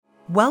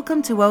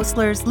Welcome to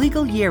Osler's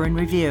Legal Year in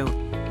Review,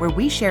 where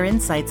we share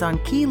insights on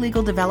key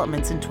legal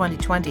developments in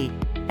 2020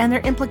 and their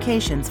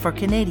implications for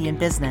Canadian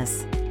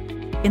business.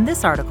 In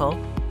this article,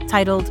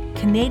 titled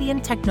Canadian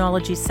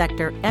Technology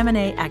Sector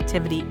M&A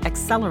Activity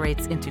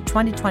Accelerates into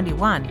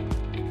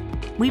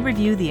 2021, we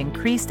review the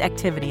increased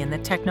activity in the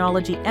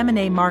technology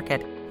M&A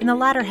market in the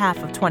latter half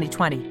of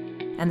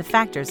 2020 and the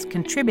factors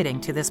contributing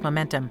to this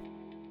momentum.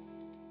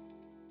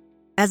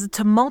 As a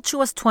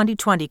tumultuous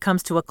 2020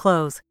 comes to a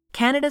close,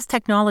 Canada's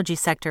technology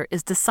sector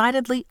is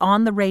decidedly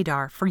on the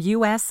radar for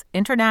U.S.,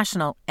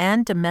 international,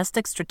 and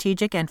domestic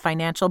strategic and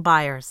financial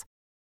buyers.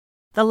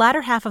 The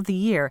latter half of the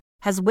year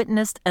has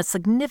witnessed a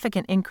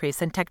significant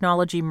increase in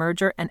technology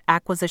merger and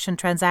acquisition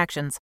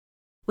transactions,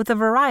 with a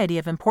variety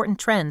of important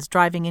trends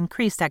driving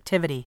increased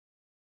activity.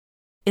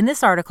 In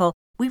this article,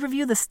 we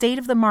review the state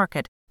of the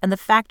market and the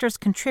factors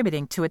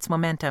contributing to its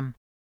momentum.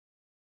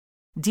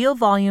 Deal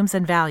volumes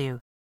and value.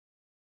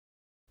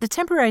 The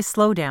temporary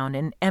slowdown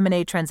in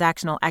M&A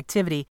transactional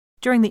activity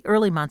during the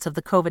early months of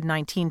the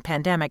COVID-19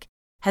 pandemic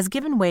has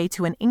given way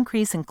to an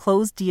increase in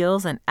closed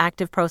deals and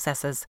active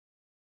processes.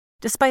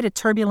 Despite a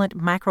turbulent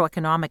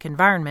macroeconomic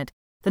environment,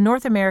 the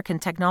North American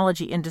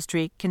technology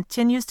industry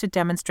continues to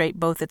demonstrate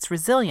both its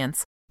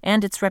resilience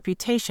and its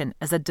reputation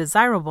as a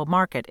desirable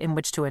market in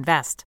which to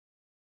invest.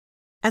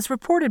 As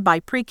reported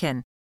by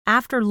Preqin,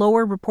 after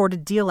lower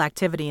reported deal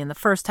activity in the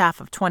first half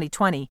of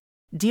 2020,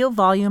 deal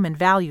volume and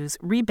values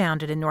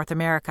rebounded in North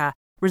America,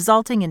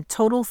 resulting in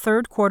total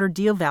third-quarter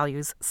deal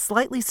values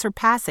slightly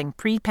surpassing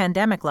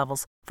pre-pandemic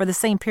levels for the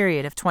same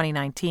period of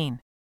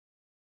 2019.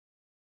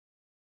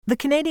 The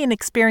Canadian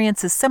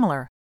experience is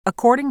similar.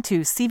 According to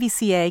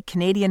CVCA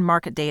Canadian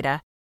market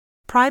data,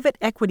 private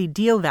equity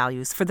deal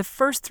values for the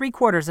first 3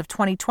 quarters of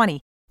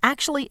 2020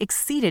 actually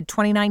exceeded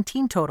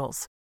 2019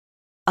 totals.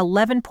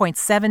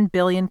 11.7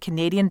 billion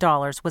Canadian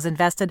dollars was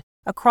invested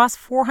across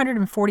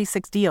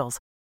 446 deals,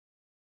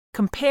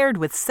 compared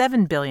with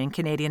 7 billion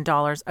Canadian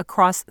dollars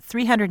across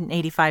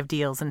 385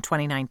 deals in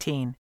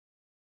 2019.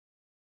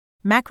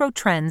 Macro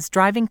trends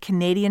driving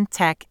Canadian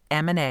tech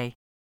M&A.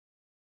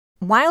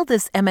 While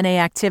this M&A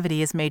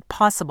activity is made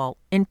possible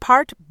in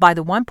part by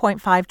the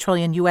 $1.5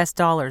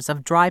 trillion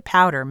of dry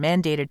powder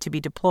mandated to be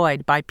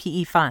deployed by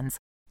PE funds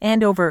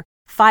and over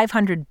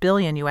 $500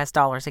 billion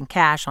in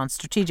cash on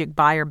strategic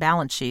buyer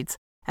balance sheets,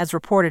 as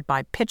reported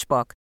by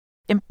PitchBook,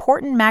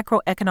 important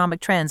macroeconomic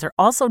trends are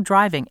also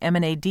driving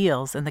M&A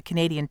deals in the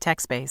Canadian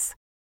tech space.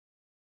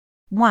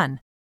 1.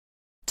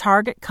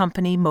 Target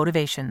company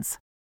motivations.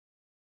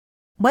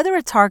 Whether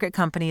a target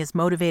company is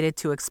motivated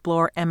to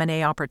explore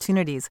M&A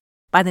opportunities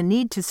by the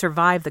need to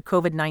survive the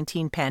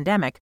COVID-19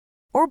 pandemic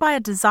or by a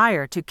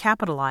desire to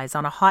capitalize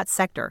on a hot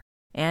sector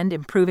and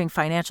improving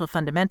financial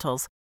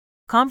fundamentals,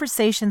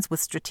 conversations with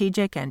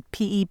strategic and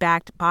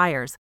PE-backed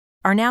buyers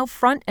are now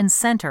front and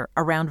center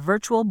around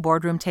virtual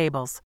boardroom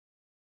tables.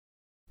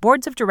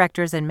 Boards of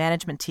directors and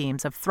management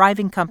teams of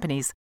thriving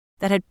companies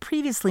that had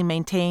previously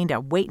maintained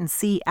a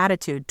wait-and-see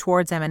attitude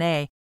towards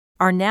M&A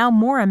are now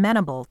more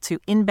amenable to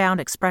inbound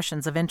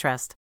expressions of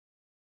interest.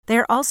 They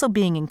are also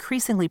being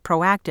increasingly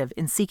proactive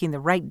in seeking the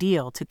right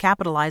deal to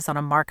capitalize on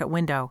a market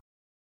window.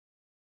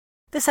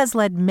 This has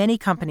led many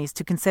companies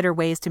to consider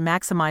ways to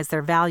maximize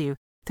their value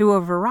through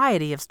a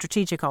variety of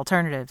strategic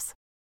alternatives.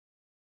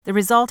 The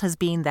result has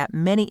been that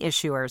many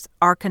issuers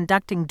are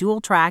conducting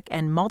dual-track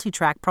and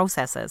multi-track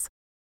processes,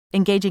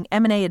 engaging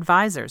M&A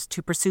advisors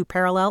to pursue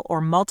parallel or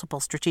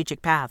multiple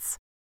strategic paths.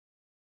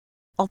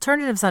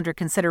 Alternatives under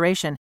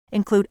consideration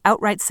include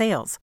outright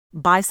sales,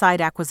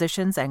 buy-side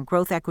acquisitions, and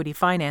growth equity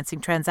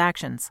financing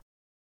transactions.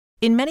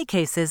 In many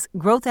cases,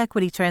 growth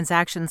equity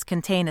transactions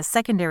contain a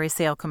secondary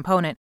sale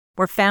component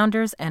where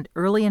founders and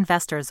early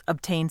investors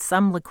obtain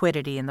some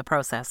liquidity in the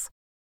process.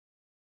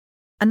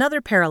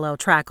 Another parallel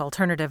track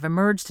alternative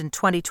emerged in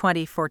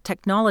 2020 for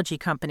technology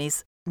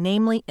companies,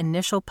 namely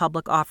initial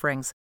public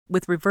offerings,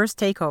 with reverse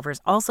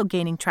takeovers also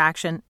gaining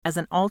traction as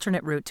an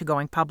alternate route to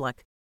going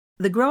public.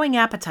 The growing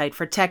appetite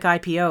for tech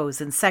IPOs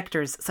in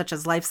sectors such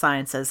as life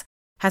sciences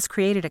has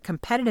created a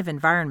competitive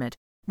environment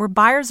where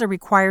buyers are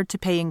required to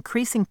pay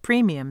increasing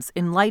premiums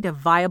in light of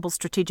viable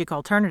strategic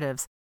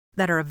alternatives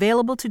that are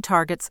available to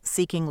targets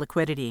seeking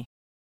liquidity.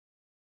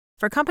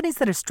 For companies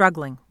that are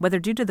struggling, whether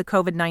due to the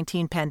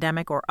COVID-19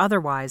 pandemic or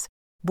otherwise,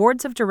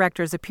 boards of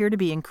directors appear to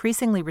be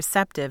increasingly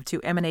receptive to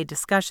M&A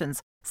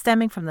discussions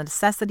stemming from the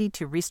necessity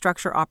to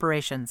restructure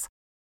operations.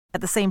 At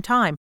the same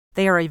time,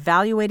 they are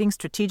evaluating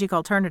strategic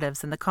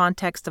alternatives in the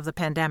context of the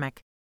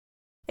pandemic.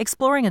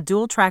 Exploring a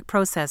dual-track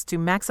process to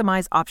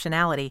maximize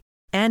optionality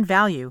and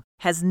value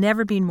has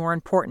never been more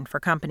important for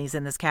companies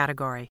in this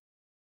category.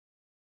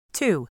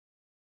 2.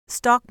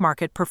 Stock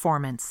market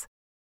performance.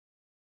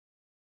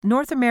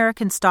 North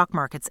American stock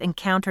markets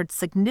encountered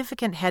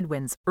significant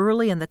headwinds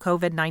early in the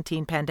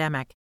COVID-19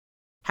 pandemic.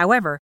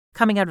 However,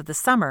 coming out of the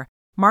summer,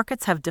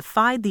 markets have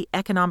defied the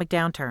economic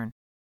downturn.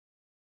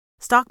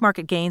 Stock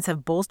market gains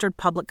have bolstered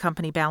public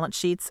company balance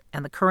sheets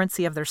and the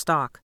currency of their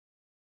stock.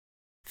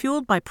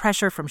 Fueled by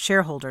pressure from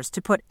shareholders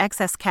to put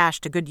excess cash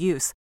to good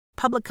use,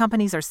 public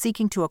companies are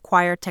seeking to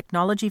acquire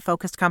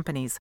technology-focused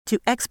companies to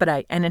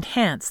expedite and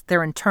enhance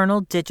their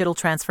internal digital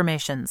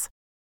transformations.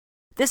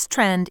 This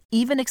trend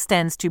even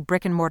extends to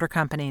brick-and-mortar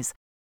companies,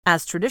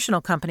 as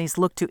traditional companies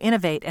look to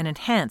innovate and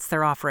enhance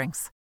their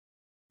offerings.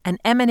 An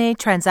M&A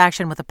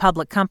transaction with a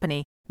public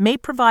company may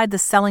provide the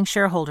selling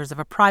shareholders of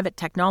a private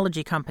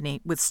technology company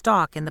with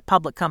stock in the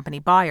public company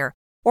buyer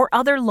or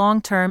other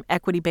long-term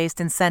equity-based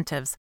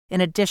incentives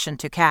in addition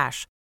to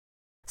cash.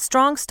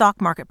 Strong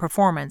stock market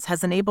performance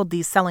has enabled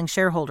these selling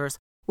shareholders,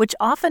 which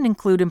often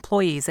include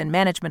employees and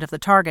management of the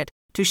target,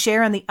 to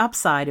share in the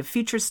upside of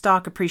future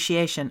stock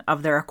appreciation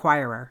of their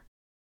acquirer.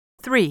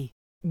 3.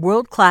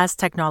 World-class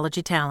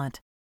technology talent.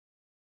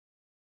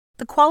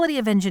 The quality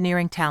of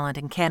engineering talent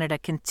in Canada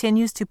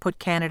continues to put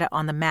Canada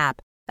on the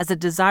map as a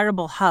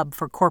desirable hub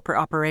for corporate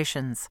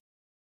operations.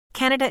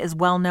 Canada is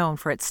well known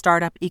for its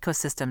startup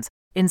ecosystems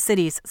in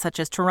cities such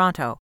as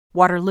Toronto,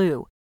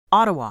 Waterloo,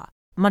 Ottawa,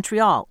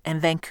 Montreal,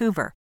 and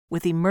Vancouver,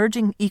 with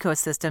emerging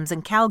ecosystems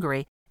in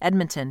Calgary,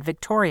 Edmonton,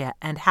 Victoria,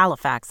 and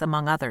Halifax,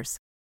 among others.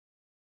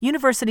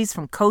 Universities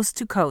from coast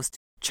to coast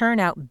churn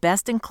out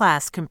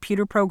best-in-class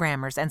computer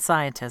programmers and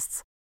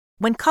scientists.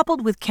 When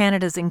coupled with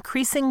Canada's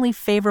increasingly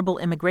favorable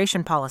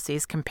immigration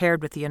policies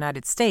compared with the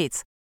United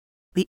States,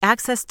 the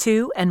access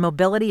to and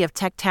mobility of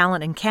tech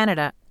talent in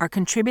Canada are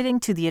contributing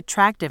to the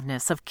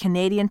attractiveness of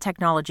Canadian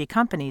technology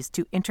companies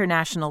to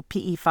international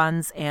PE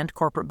funds and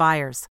corporate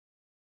buyers.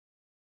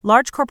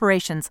 Large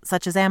corporations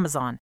such as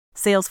Amazon,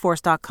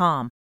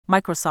 Salesforce.com,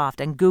 Microsoft,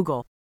 and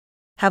Google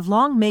have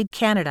long made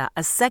Canada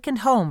a second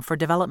home for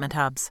development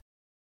hubs.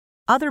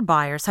 Other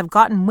buyers have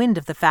gotten wind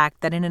of the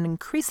fact that in an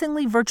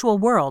increasingly virtual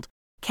world,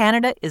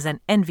 Canada is an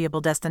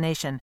enviable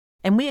destination,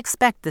 and we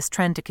expect this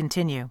trend to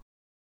continue.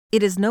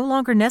 It is no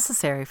longer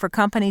necessary for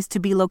companies to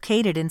be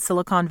located in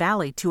Silicon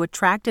Valley to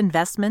attract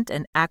investment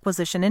and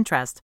acquisition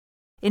interest.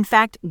 In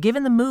fact,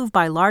 given the move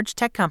by large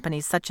tech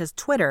companies such as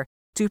Twitter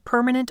to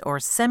permanent or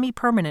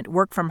semi-permanent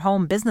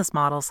work-from-home business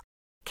models,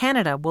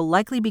 Canada will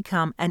likely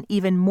become an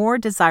even more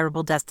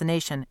desirable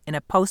destination in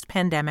a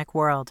post-pandemic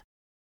world.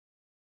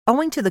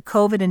 Owing to the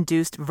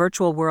COVID-induced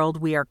virtual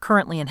world we are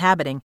currently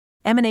inhabiting,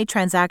 M&A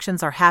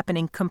transactions are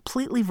happening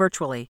completely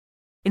virtually.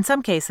 In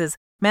some cases,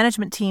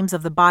 management teams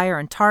of the buyer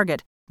and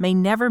target may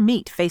never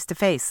meet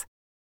face-to-face.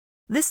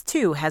 This,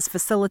 too, has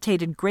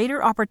facilitated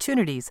greater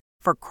opportunities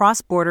for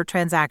cross-border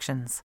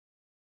transactions.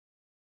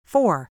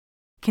 4.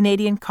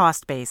 Canadian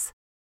cost base.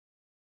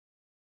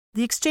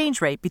 The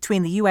exchange rate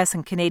between the U.S.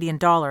 and Canadian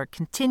dollar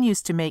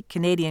continues to make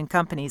Canadian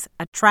companies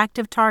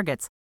attractive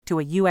targets to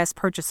a U.S.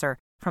 purchaser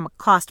from a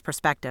cost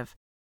perspective.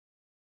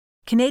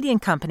 Canadian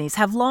companies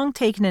have long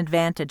taken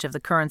advantage of the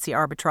currency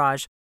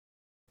arbitrage,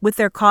 with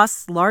their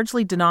costs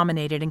largely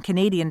denominated in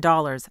Canadian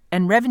dollars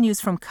and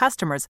revenues from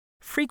customers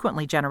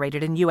frequently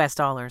generated in U.S.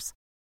 dollars.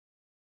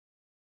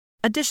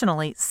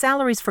 Additionally,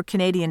 salaries for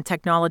Canadian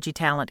technology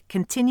talent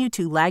continue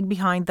to lag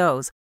behind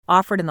those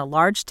offered in the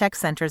large tech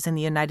centers in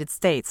the United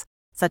States,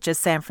 such as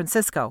San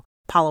Francisco,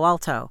 Palo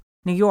Alto,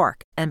 New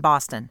York, and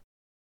Boston.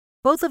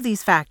 Both of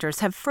these factors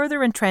have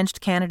further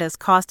entrenched Canada's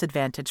cost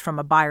advantage from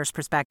a buyer's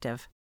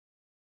perspective.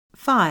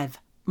 5.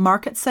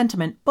 Market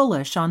sentiment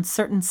bullish on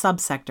certain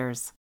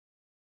subsectors.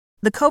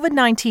 The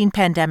COVID-19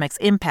 pandemic's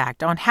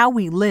impact on how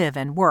we live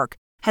and work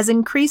has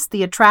increased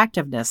the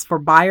attractiveness for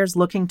buyers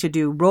looking to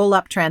do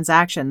roll-up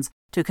transactions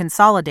to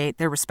consolidate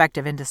their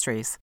respective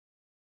industries.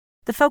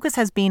 The focus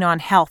has been on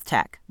health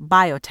tech,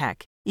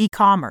 biotech,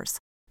 e-commerce,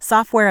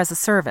 software as a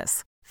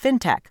service,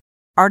 fintech,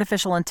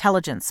 artificial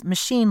intelligence,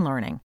 machine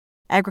learning,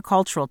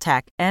 agricultural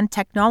tech, and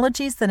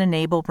technologies that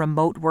enable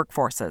remote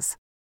workforces.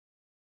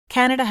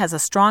 Canada has a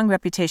strong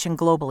reputation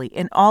globally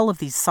in all of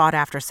these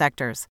sought-after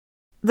sectors.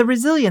 The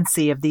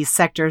resiliency of these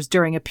sectors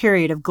during a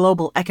period of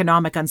global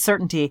economic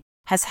uncertainty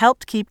has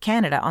helped keep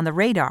Canada on the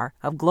radar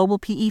of global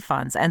PE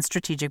funds and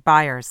strategic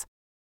buyers.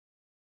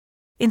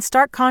 In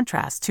stark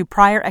contrast to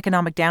prior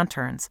economic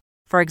downturns,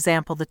 for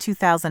example the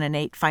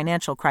 2008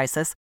 financial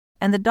crisis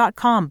and the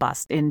dot-com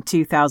bust in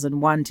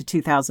 2001 to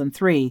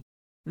 2003,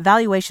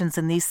 valuations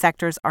in these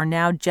sectors are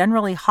now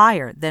generally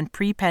higher than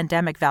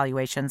pre-pandemic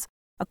valuations,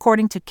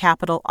 according to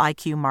Capital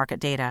IQ market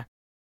data.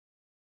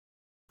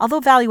 Although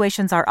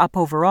valuations are up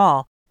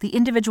overall, the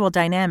individual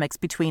dynamics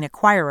between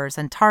acquirers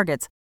and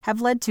targets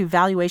have led to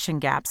valuation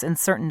gaps in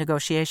certain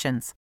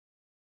negotiations.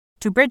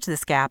 To bridge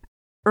this gap,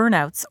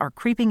 earnouts are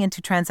creeping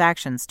into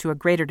transactions to a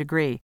greater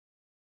degree,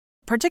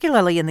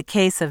 particularly in the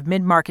case of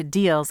mid-market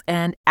deals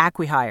and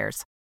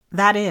acqui-hires,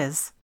 that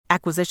is,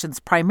 acquisitions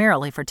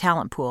primarily for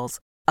talent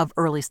pools of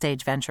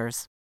early-stage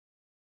ventures.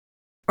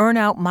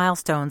 Earnout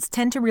milestones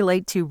tend to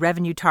relate to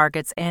revenue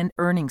targets and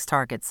earnings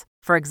targets,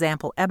 for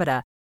example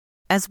EBITDA,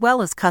 as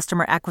well as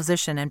customer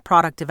acquisition and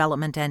product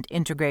development and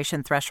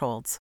integration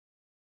thresholds.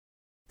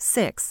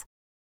 6.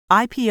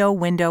 IPO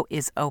window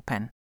is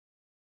open.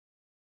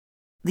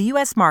 The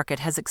U.S. market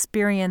has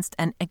experienced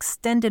an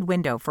extended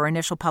window for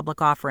initial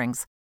public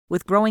offerings,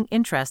 with growing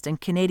interest in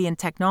Canadian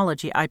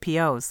technology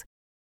IPOs.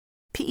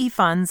 PE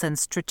funds and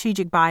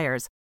strategic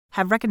buyers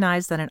have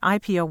recognized that an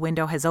IPO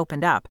window has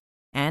opened up,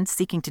 and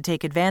seeking to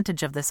take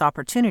advantage of this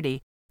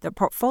opportunity, the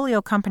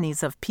portfolio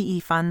companies of PE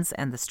funds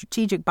and the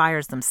strategic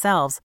buyers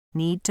themselves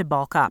need to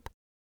bulk up.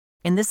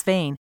 In this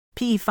vein,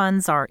 PE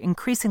funds are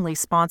increasingly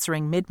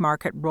sponsoring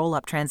mid-market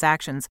roll-up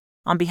transactions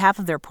on behalf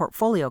of their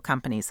portfolio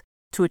companies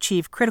to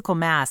achieve critical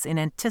mass in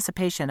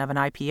anticipation of an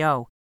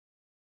IPO.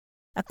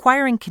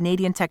 Acquiring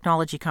Canadian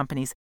technology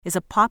companies is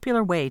a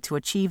popular way to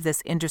achieve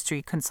this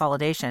industry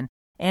consolidation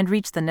and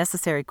reach the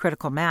necessary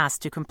critical mass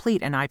to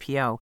complete an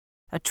IPO,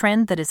 a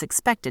trend that is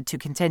expected to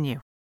continue.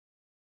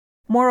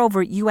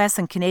 Moreover, U.S.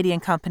 and Canadian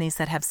companies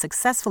that have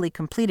successfully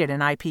completed an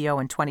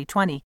IPO in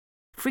 2020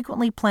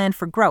 frequently plan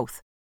for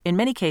growth, in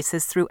many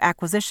cases through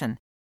acquisition,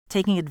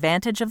 taking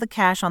advantage of the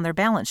cash on their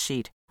balance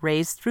sheet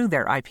raised through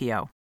their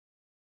IPO.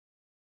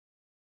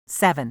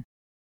 7.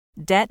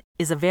 Debt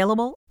is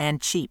available and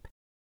cheap.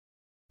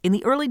 In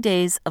the early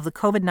days of the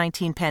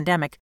COVID-19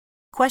 pandemic,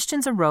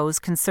 questions arose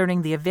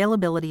concerning the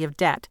availability of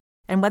debt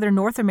and whether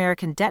North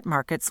American debt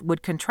markets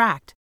would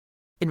contract.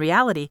 In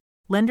reality,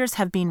 lenders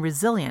have been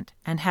resilient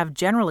and have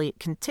generally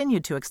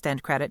continued to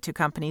extend credit to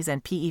companies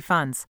and PE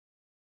funds.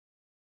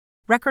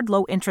 Record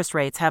low interest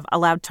rates have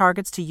allowed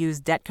targets to use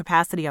debt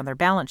capacity on their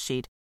balance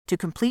sheet to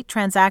complete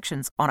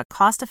transactions on a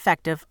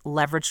cost-effective,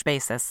 leveraged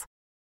basis.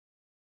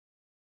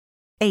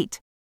 8.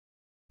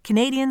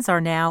 Canadians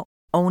are now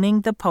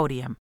owning the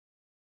podium.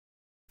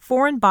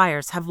 Foreign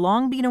buyers have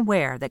long been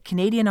aware that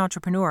Canadian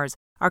entrepreneurs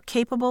are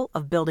capable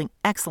of building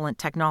excellent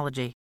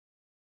technology.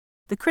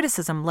 The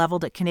criticism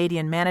leveled at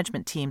Canadian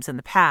management teams in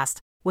the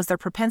past was their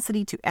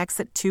propensity to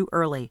exit too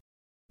early,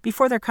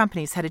 before their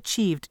companies had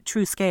achieved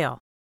true scale.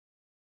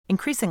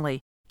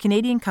 Increasingly,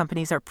 Canadian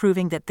companies are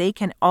proving that they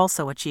can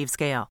also achieve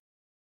scale,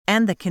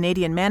 and the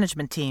Canadian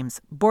management teams,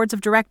 boards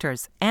of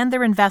directors, and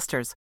their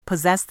investors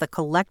possess the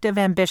collective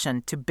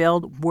ambition to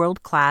build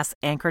world-class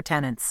anchor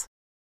tenants.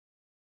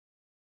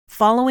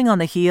 Following on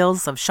the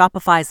heels of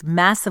Shopify's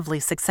massively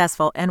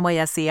successful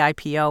NYSE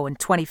IPO in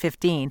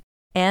 2015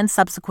 and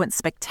subsequent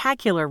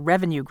spectacular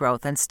revenue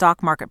growth and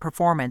stock market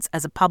performance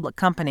as a public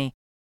company,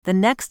 the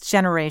next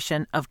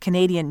generation of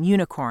Canadian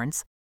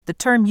unicorns, the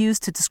term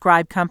used to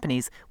describe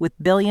companies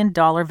with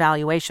billion-dollar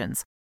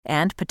valuations,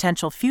 and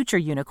potential future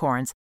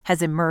unicorns,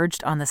 has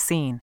emerged on the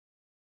scene.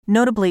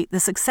 Notably, the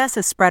success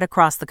is spread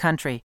across the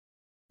country.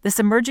 This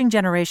emerging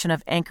generation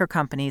of anchor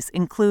companies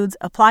includes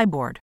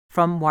Applyboard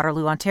from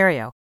Waterloo,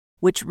 Ontario,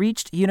 which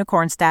reached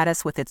unicorn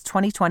status with its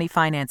 2020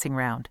 financing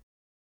round.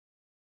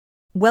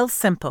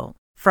 Wealthsimple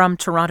from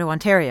Toronto,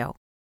 Ontario,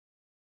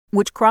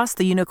 which crossed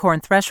the unicorn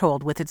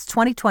threshold with its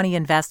 2020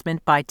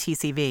 investment by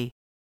TCV.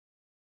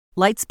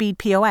 Lightspeed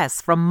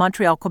POS from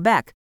Montreal,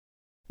 Quebec,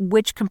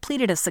 which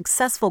completed a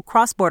successful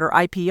cross-border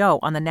IPO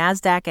on the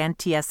NASDAQ and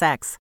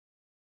TSX.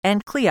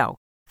 And Clio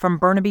from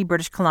Burnaby,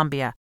 British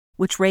Columbia,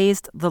 which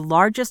raised the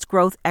largest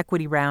growth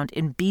equity round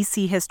in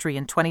BC history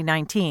in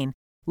 2019,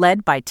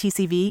 led by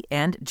TCV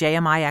and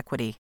JMI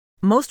Equity.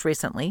 Most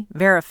recently,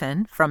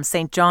 Verafin from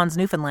St. John's,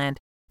 Newfoundland,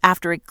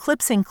 after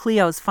eclipsing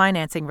Clio's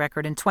financing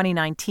record in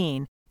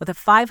 2019 with a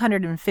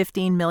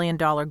 $515 million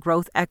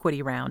growth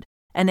equity round,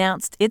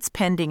 announced its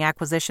pending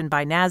acquisition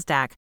by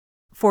NASDAQ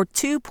for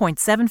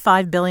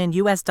 $2.75 billion,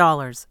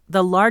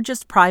 the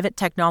largest private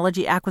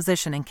technology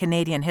acquisition in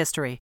Canadian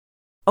history.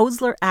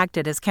 Osler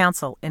acted as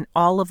counsel in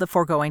all of the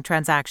foregoing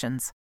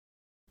transactions.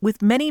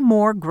 With many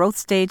more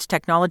growth-stage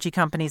technology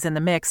companies in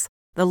the mix,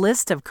 the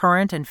list of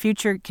current and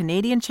future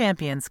Canadian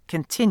champions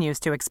continues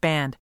to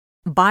expand.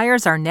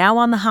 Buyers are now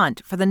on the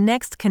hunt for the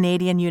next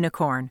Canadian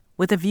unicorn,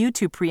 with a view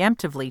to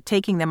preemptively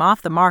taking them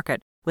off the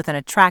market with an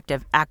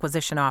attractive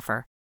acquisition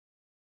offer.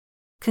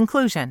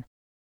 Conclusion: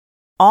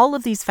 all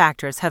of these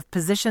factors have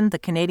positioned the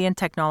Canadian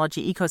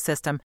technology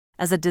ecosystem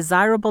as a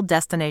desirable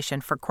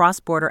destination for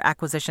cross-border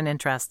acquisition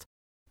interest.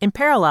 In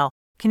parallel,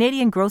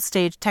 Canadian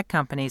growth-stage tech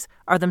companies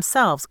are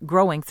themselves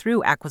growing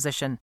through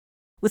acquisition.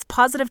 With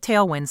positive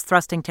tailwinds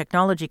thrusting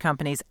technology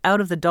companies out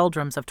of the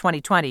doldrums of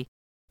 2020,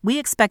 we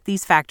expect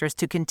these factors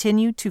to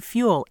continue to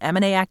fuel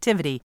M&A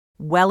activity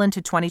well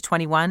into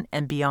 2021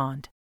 and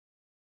beyond.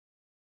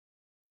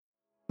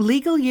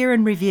 Legal Year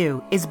in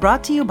Review is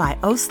brought to you by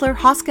Osler,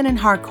 Hoskin &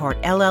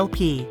 Harcourt,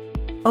 LLP.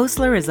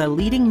 Osler is a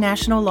leading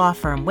national law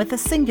firm with a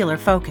singular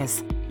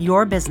focus: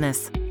 your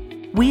business.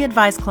 We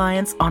advise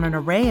clients on an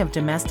array of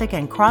domestic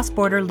and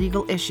cross-border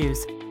legal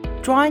issues,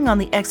 drawing on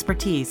the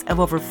expertise of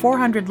over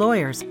 400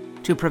 lawyers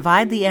to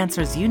provide the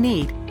answers you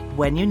need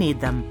when you need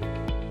them.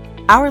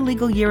 Our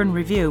Legal Year in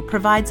Review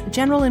provides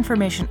general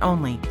information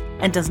only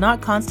and does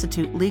not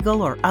constitute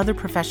legal or other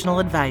professional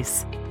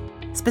advice.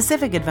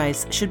 Specific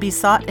advice should be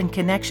sought in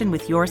connection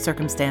with your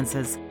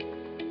circumstances.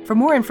 For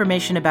more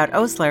information about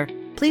Osler,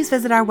 please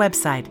visit our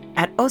website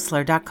at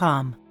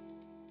osler.com.